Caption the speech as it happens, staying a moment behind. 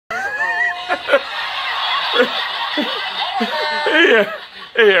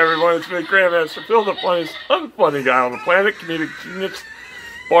Hey everyone, it's me, Grandmaster Phil, the funniest unfunny guy on the planet, comedic genius,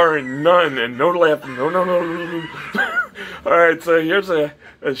 barring none, and no laughing, no. Alright, so here's a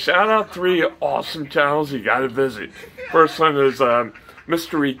shout out 3 awesome channels you gotta visit. First one is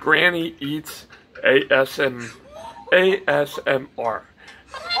Mysterygranny Eats ASMR.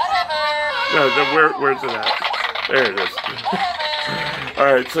 No, where's it at? There it is.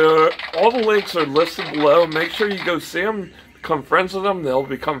 Alright, so all the links are listed below. Make sure you go see them, become friends with them, they'll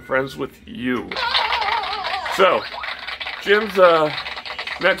become friends with you. So, Jim's,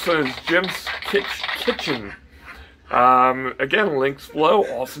 next one is Jim's Kitchen. Again, links below,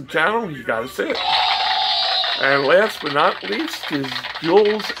 awesome channel, you gotta see it. And last but not least is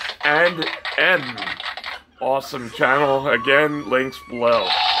Jules and M. Awesome channel, again, links below.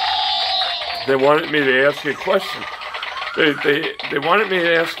 They wanted me to ask you a question. They wanted me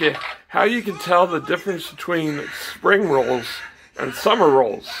to ask you how you can tell the difference between spring rolls and summer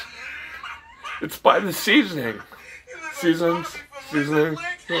rolls. It's by the seasoning. Seasoning.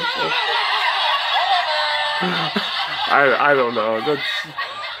 I don't know. That's,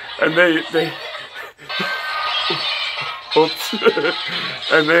 and they oops.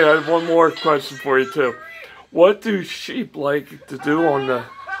 And they had one more question for you too. What do sheep like to do in the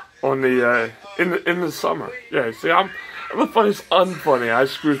summer? Yeah, see, I'm the funniest unfunny. I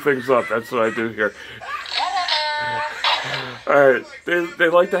screw things up. That's what I do here. Alright, they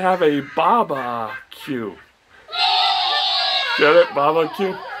like to have a barbecue. Get it?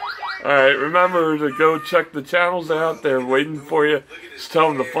 Barbecue? Alright, remember to go check the channels out. They're waiting for you. Just tell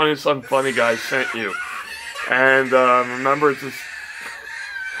them the funniest unfunny guy sent you. And remember,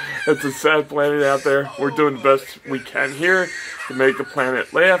 it's a sad planet out there. We're doing the best we can here to make the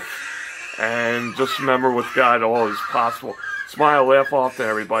planet laugh. And just remember, with God, all is possible. Smile, laugh off to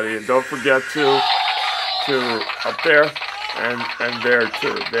everybody, and don't forget to up there and there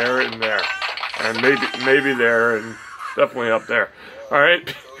too, there and there, and maybe there and definitely up there. All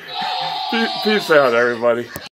right, peace out, everybody.